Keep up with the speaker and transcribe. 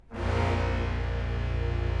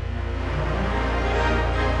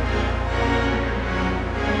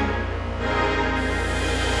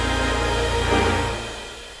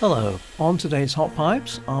Hello, on today's Hot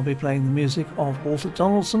Pipes I'll be playing the music of Walter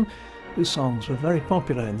Donaldson, whose songs were very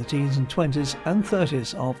popular in the teens and 20s and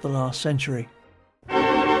 30s of the last century.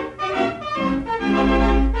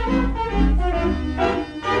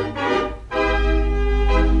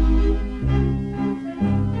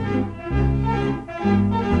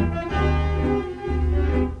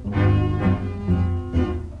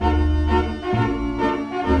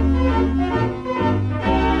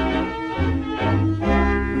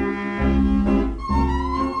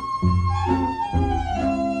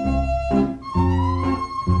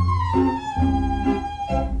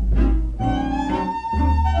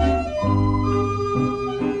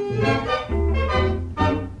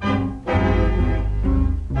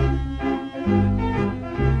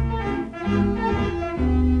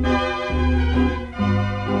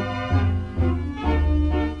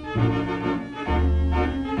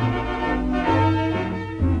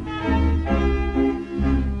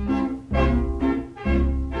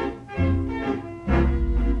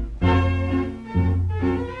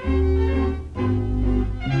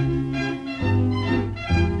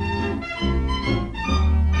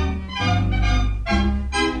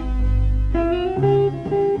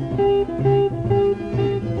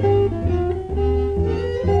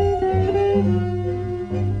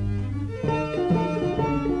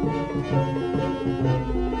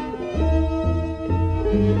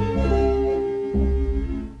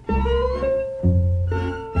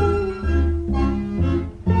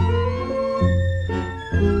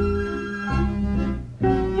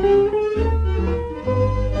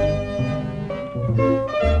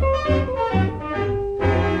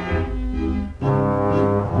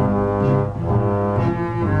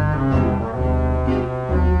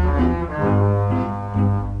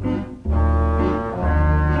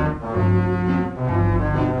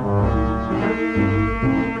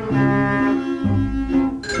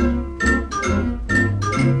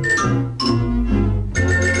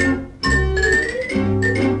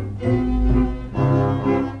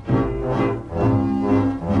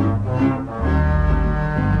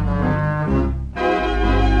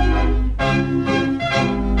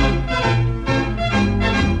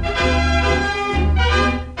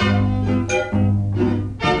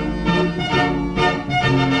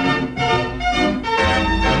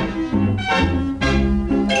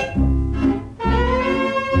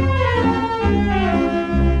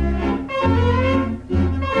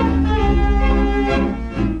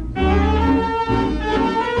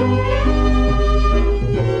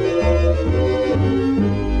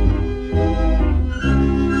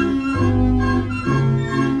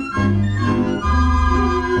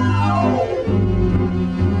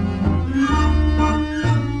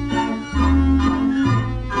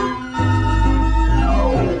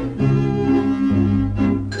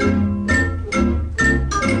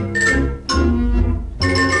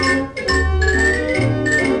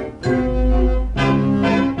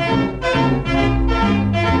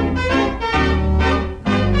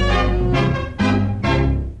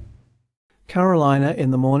 Carolina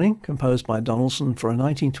in the Morning, composed by Donaldson for a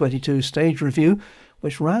 1922 stage review,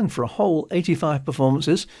 which ran for a whole 85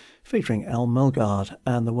 performances, featuring Al Melgard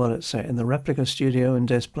and the Wurlitzer in the Replica studio in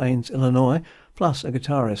Des Plaines, Illinois, plus a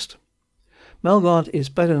guitarist. Melgard is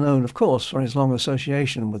better known, of course, for his long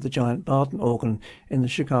association with the giant Barton organ in the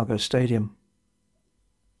Chicago Stadium.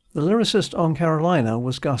 The lyricist on Carolina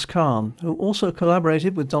was Gus Kahn, who also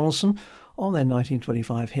collaborated with Donaldson on their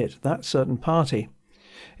 1925 hit, That Certain Party.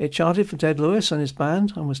 It charted for Ted Lewis and his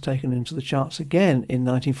band and was taken into the charts again in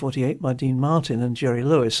 1948 by Dean Martin and Jerry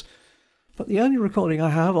Lewis. But the only recording I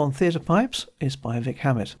have on Theatre Pipes is by Vic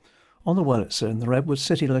Hammett on the Wurlitzer in the Redwood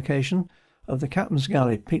City location of the Captain's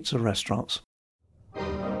Galley pizza restaurants.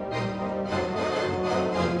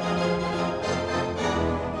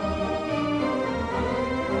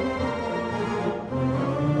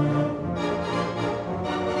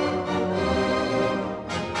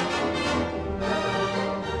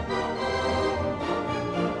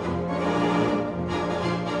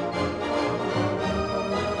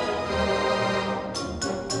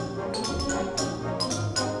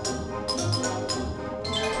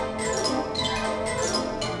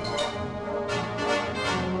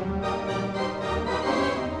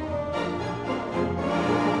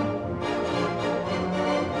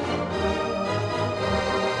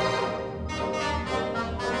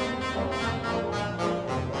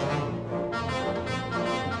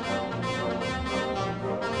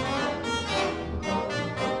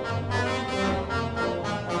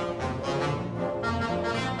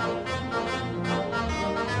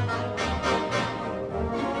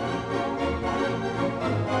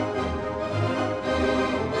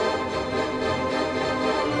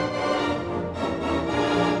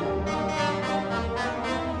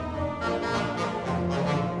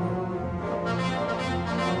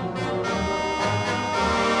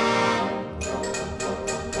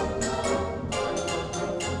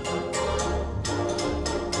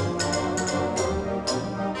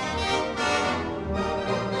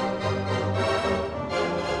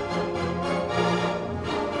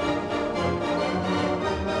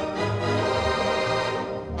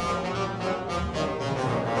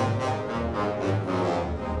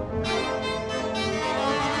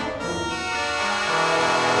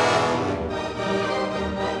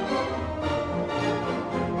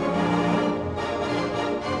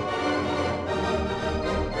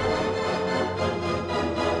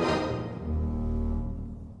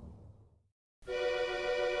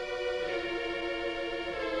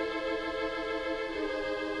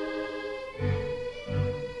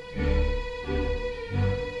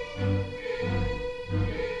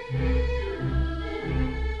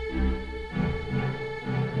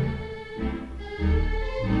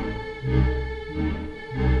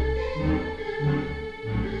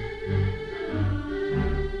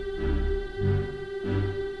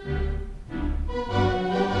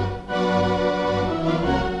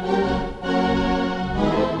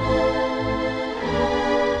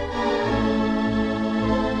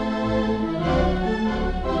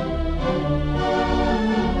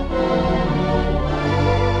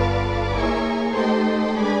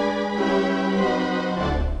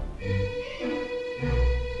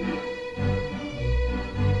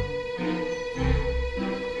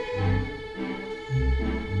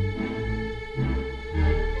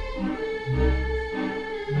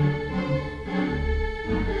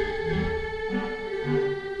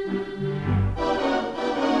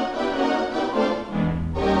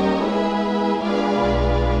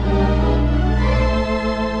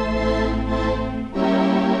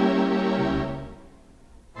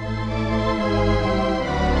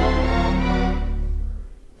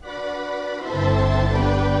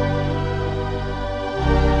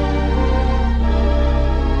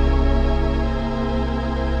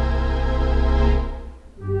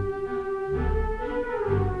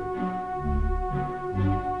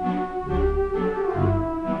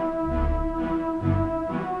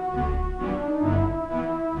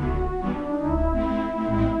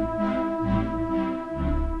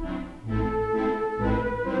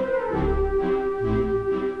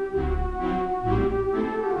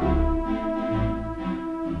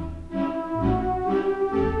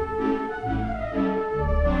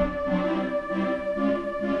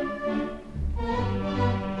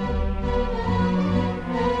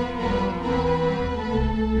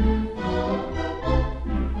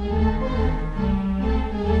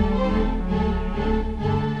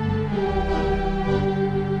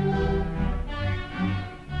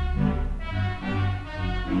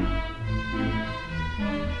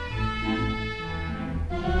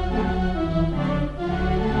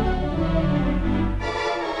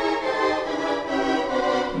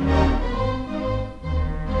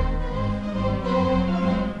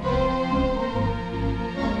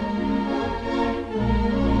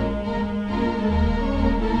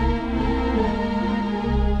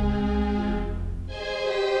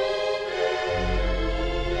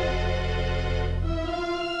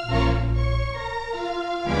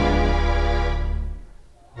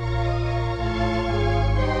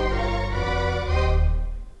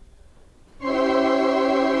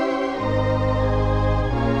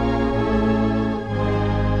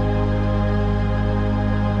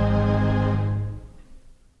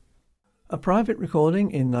 A private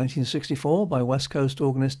recording in 1964 by West Coast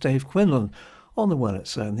organist Dave Quinlan on the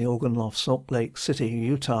Wurlitzer in the organ loft, Salt Lake City,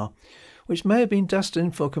 Utah, which may have been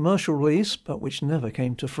destined for commercial release but which never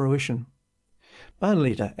came to fruition.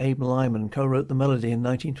 Bandleader Abe Lyman co-wrote the melody in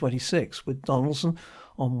 1926 with Donaldson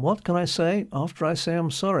on What Can I Say After I Say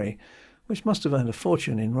I'm Sorry, which must have earned a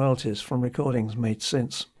fortune in royalties from recordings made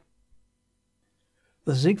since.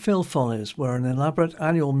 The Ziegfeld Follies were an elaborate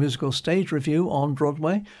annual musical stage revue on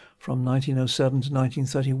Broadway from 1907 to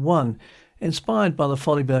 1931, inspired by the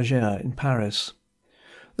Folies Bergère in Paris.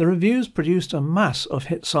 The revues produced a mass of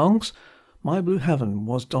hit songs. My Blue Heaven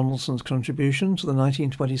was Donaldson's contribution to the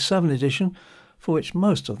 1927 edition, for which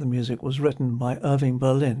most of the music was written by Irving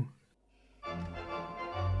Berlin.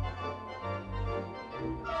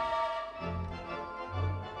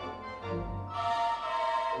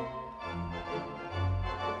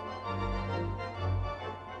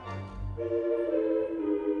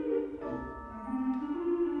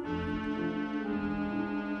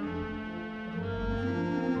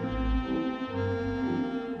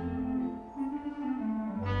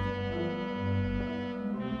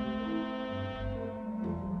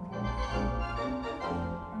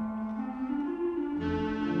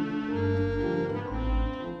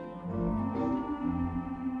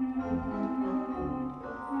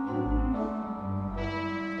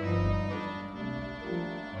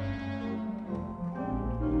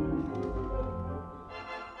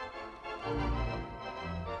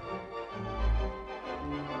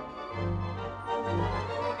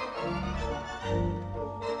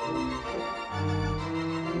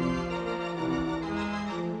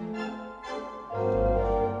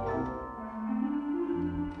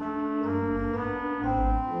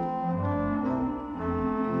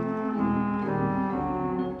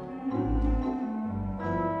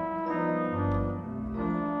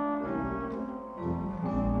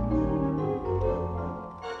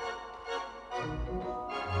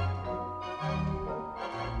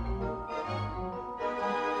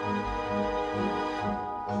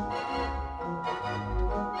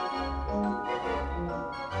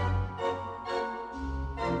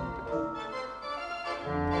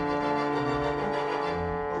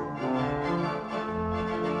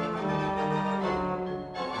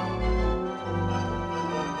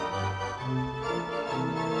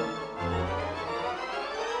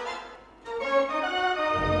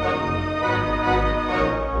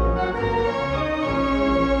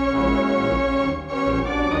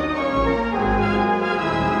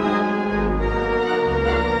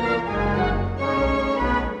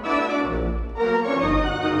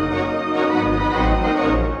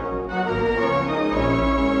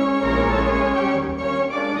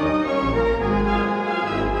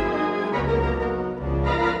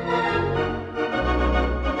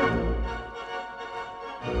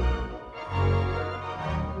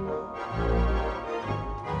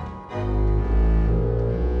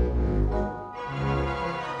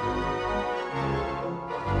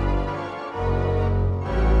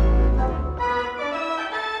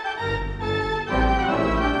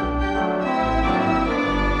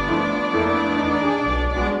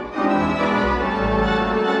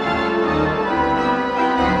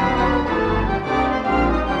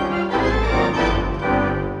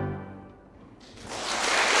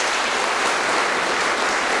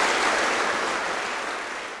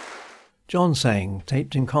 John Seng,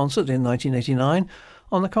 taped in concert in 1989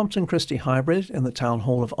 on the Compton-Christie hybrid in the town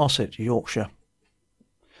hall of Ossett, Yorkshire.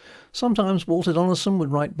 Sometimes Walter Donaldson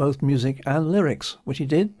would write both music and lyrics, which he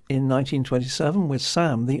did in 1927 with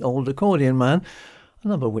Sam, the Old Accordion Man, a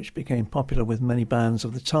number which became popular with many bands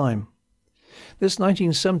of the time. This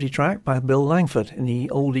 1970 track by Bill Langford in the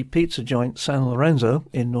Olde pizza joint San Lorenzo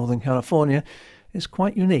in Northern California is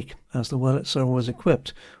quite unique, as the Wurlitzer was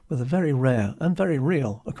equipped with a very rare and very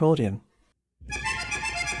real accordion.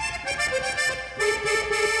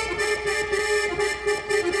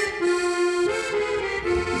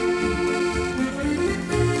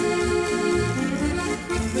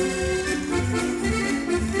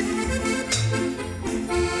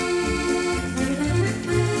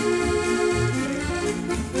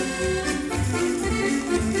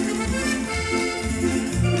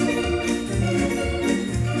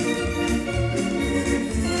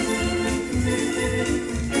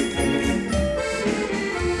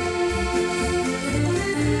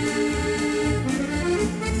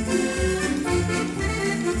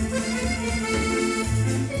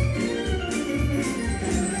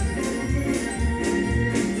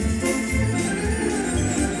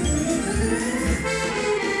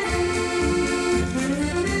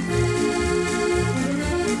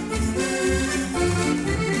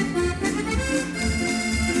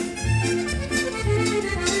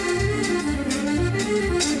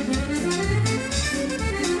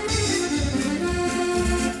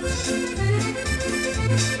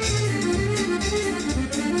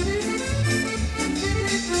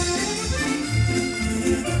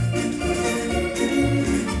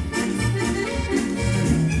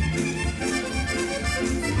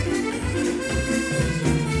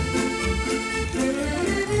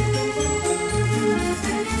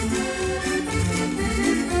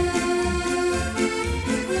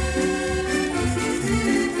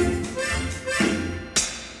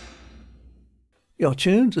 You're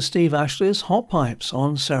tuned to Steve Ashley's Hot Pipes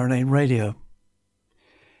on Serenade Radio.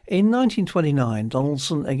 In 1929,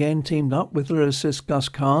 Donaldson again teamed up with lyricist Gus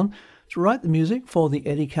Kahn to write the music for the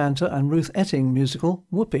Eddie Cantor and Ruth Etting musical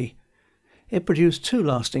Whoopee. It produced two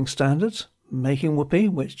lasting standards, Making Whoopee,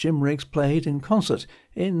 which Jim Riggs played in concert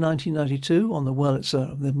in 1992 on the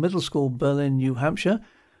Wurlitzer of the Middle School Berlin, New Hampshire,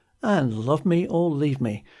 and Love Me or Leave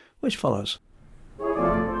Me, which follows.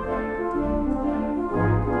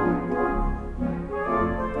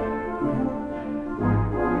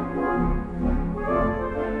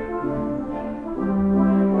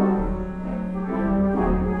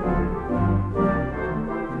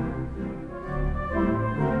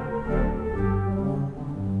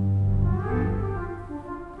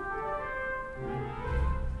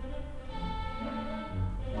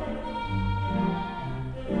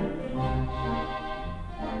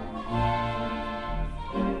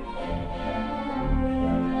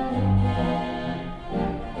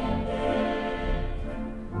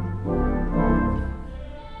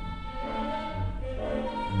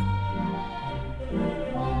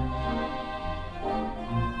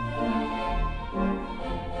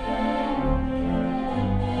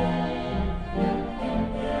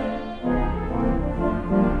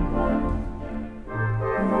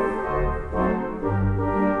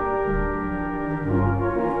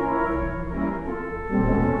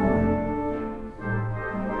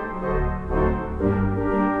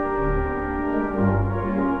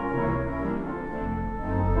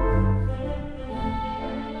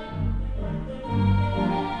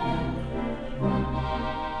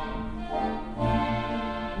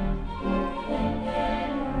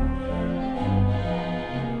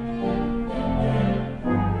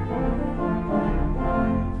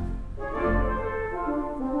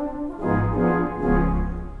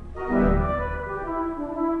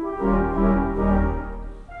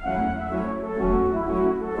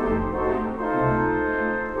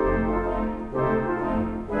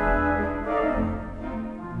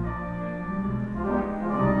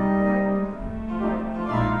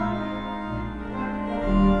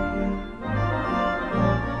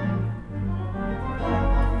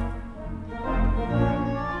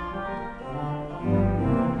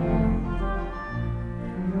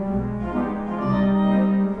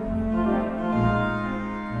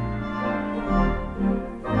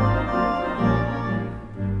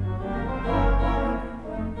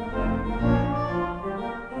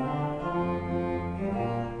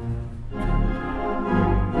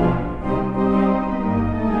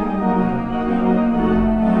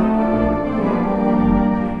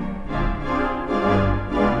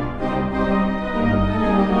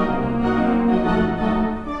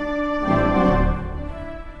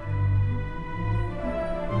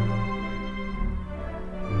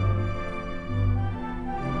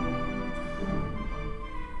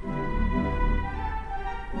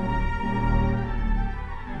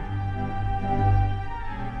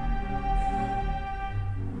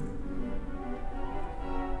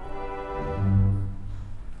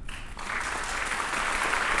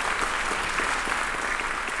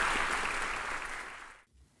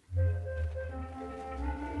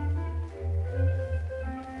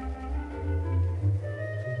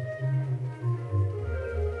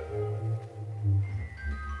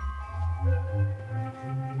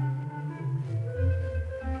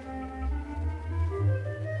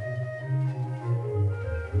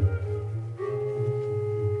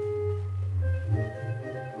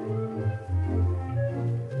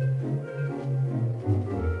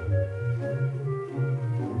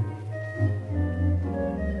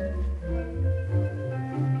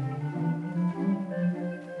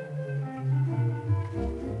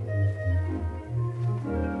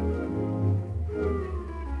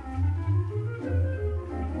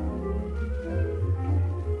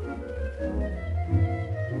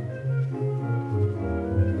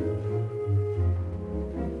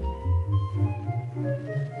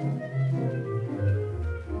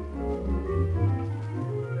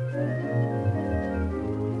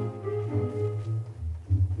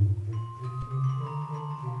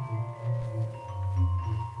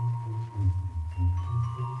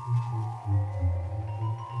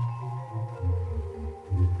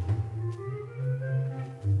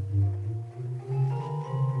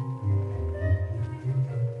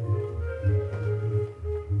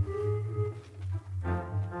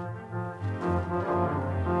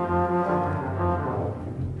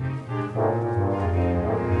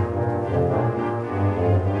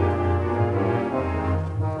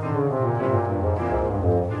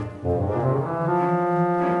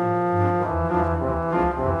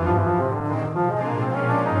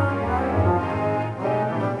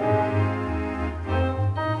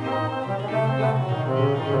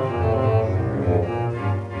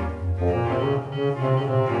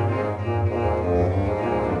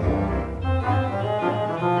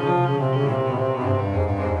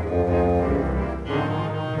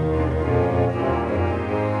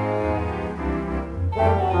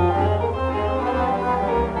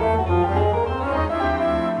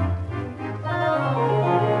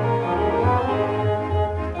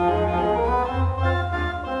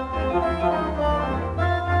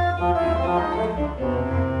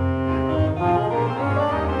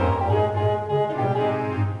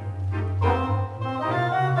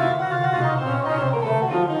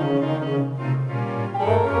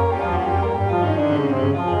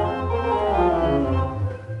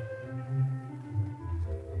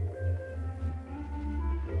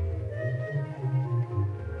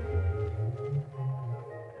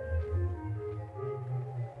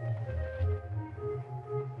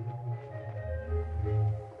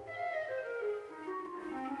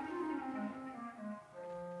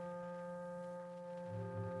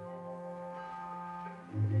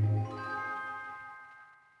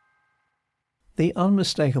 the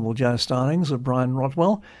unmistakable jazz stylings of Brian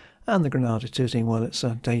Rodwell, and the Granada-tooting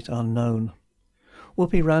Wurlitzer Date Unknown.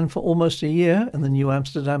 Whoopee ran for almost a year in the New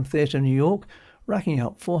Amsterdam Theatre, New York, racking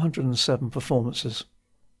up 407 performances.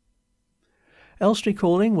 Elstree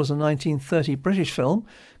Calling was a 1930 British film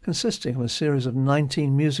consisting of a series of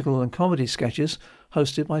 19 musical and comedy sketches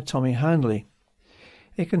hosted by Tommy Handley.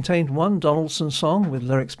 It contained one Donaldson song with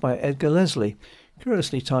lyrics by Edgar Leslie,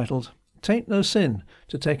 curiously titled "Tain't No Sin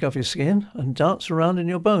to Take Off Your Skin and Dance Around in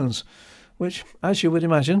Your Bones," which, as you would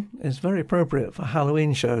imagine, is very appropriate for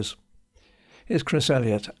Halloween shows. Here's Chris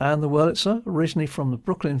Elliott and the Wurlitzer, originally from the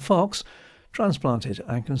Brooklyn Fox, transplanted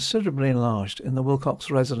and considerably enlarged in the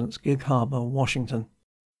Wilcox residence, Gig Harbor, Washington.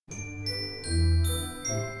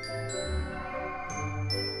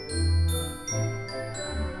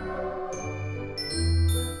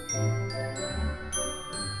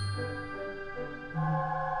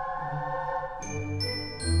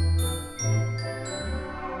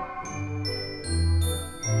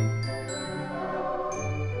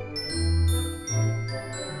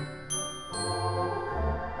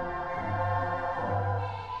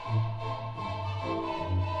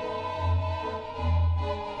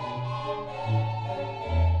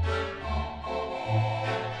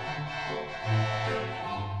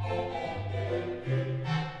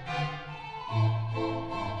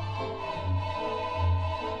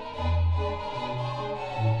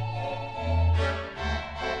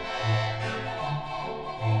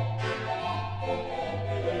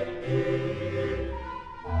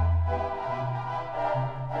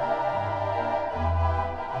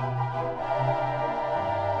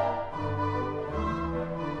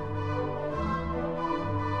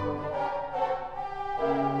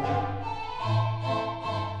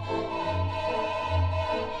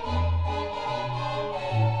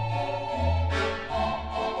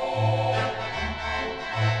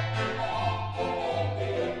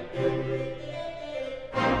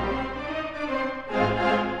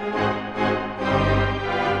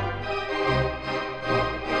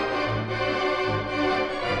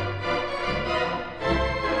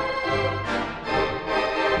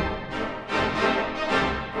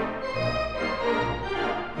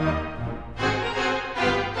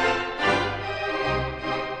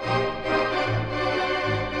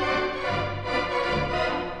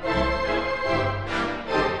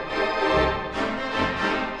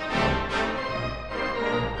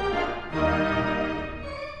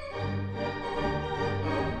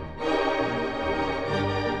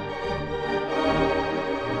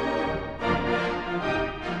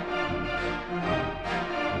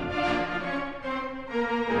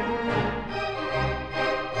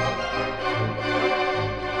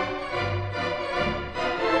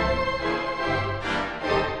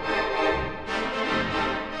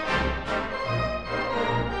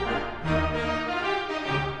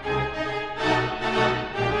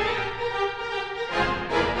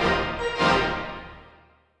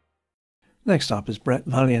 Next up is Brett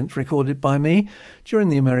Valiant, recorded by me during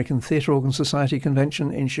the American Theatre Organ Society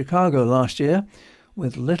convention in Chicago last year,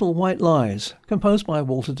 with Little White Lies, composed by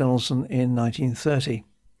Walter Donaldson in 1930.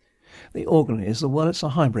 The organ is the Wurlitzer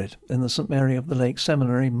hybrid in the St Mary of the Lake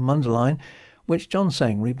Seminary, Mundelein, which John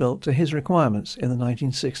Seng rebuilt to his requirements in the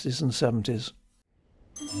 1960s and 70s.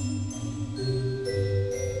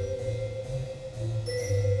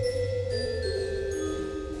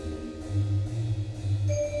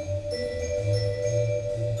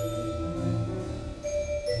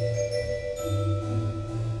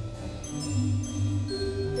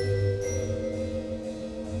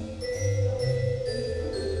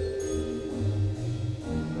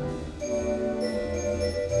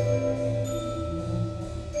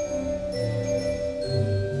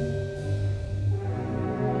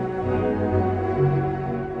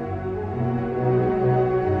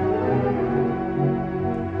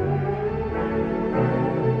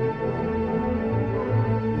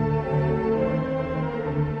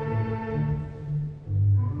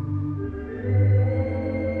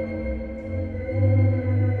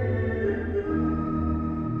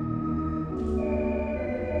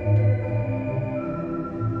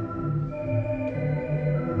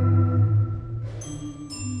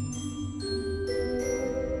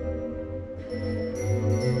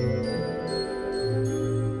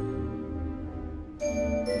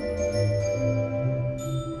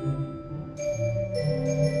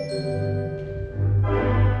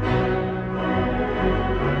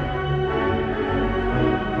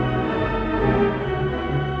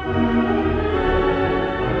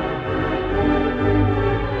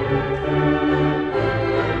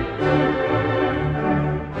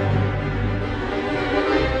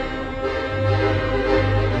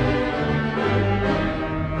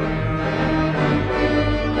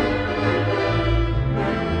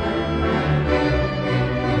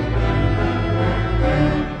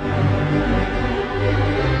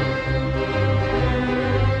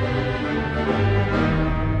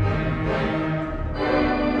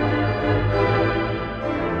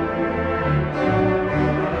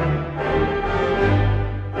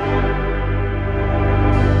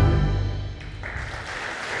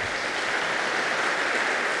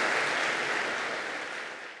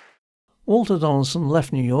 Walter Donaldson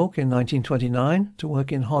left New York in 1929 to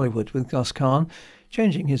work in Hollywood with Gus Kahn,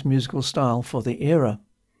 changing his musical style for the era.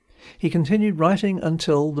 He continued writing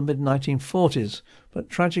until the mid-1940s, but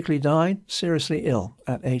tragically died seriously ill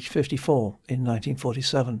at age 54 in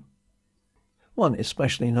 1947. One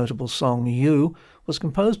especially notable song, You, was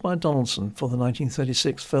composed by Donaldson for the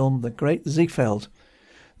 1936 film The Great Ziegfeld.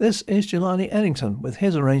 This is Jelani Eddington with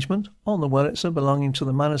his arrangement on the Wurlitzer belonging to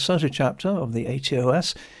the Minnesota chapter of the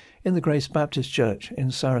ATOS in the Grace Baptist Church in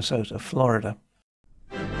Sarasota, Florida.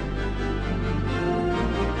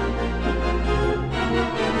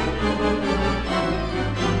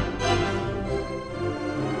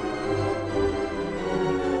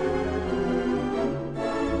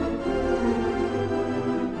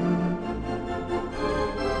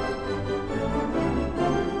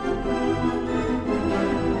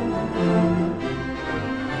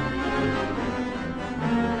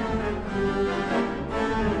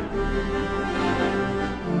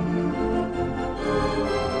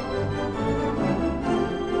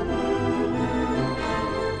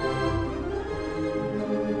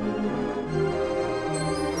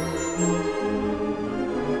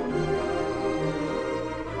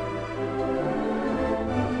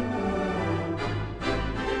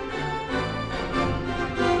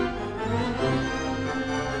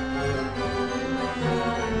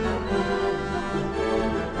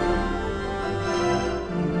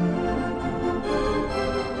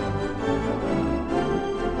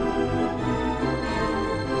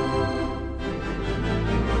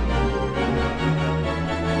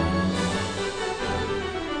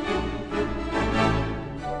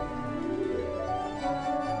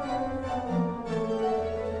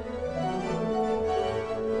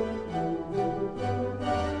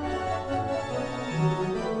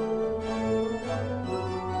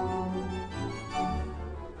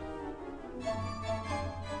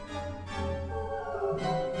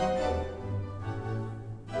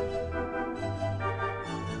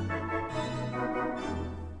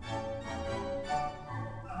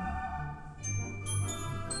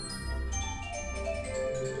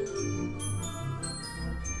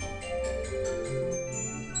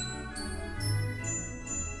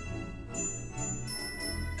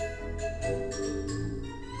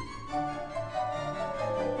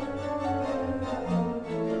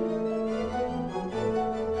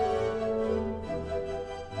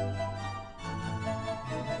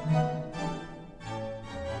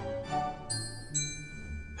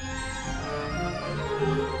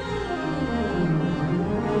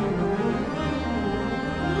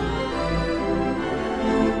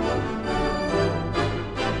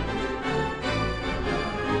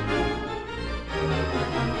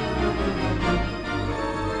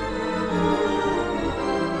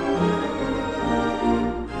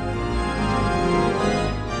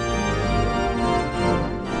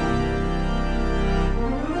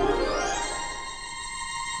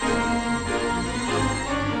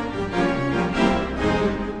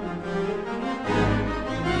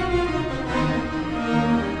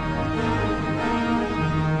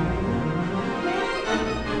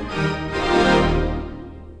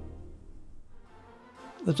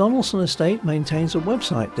 The Donaldson estate maintains a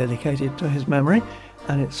website dedicated to his memory,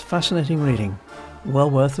 and it's fascinating reading. Well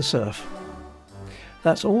worth the surf.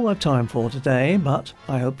 That's all I've time for today, but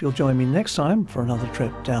I hope you'll join me next time for another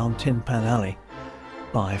trip down Tin Pan Alley.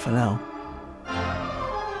 Bye for now.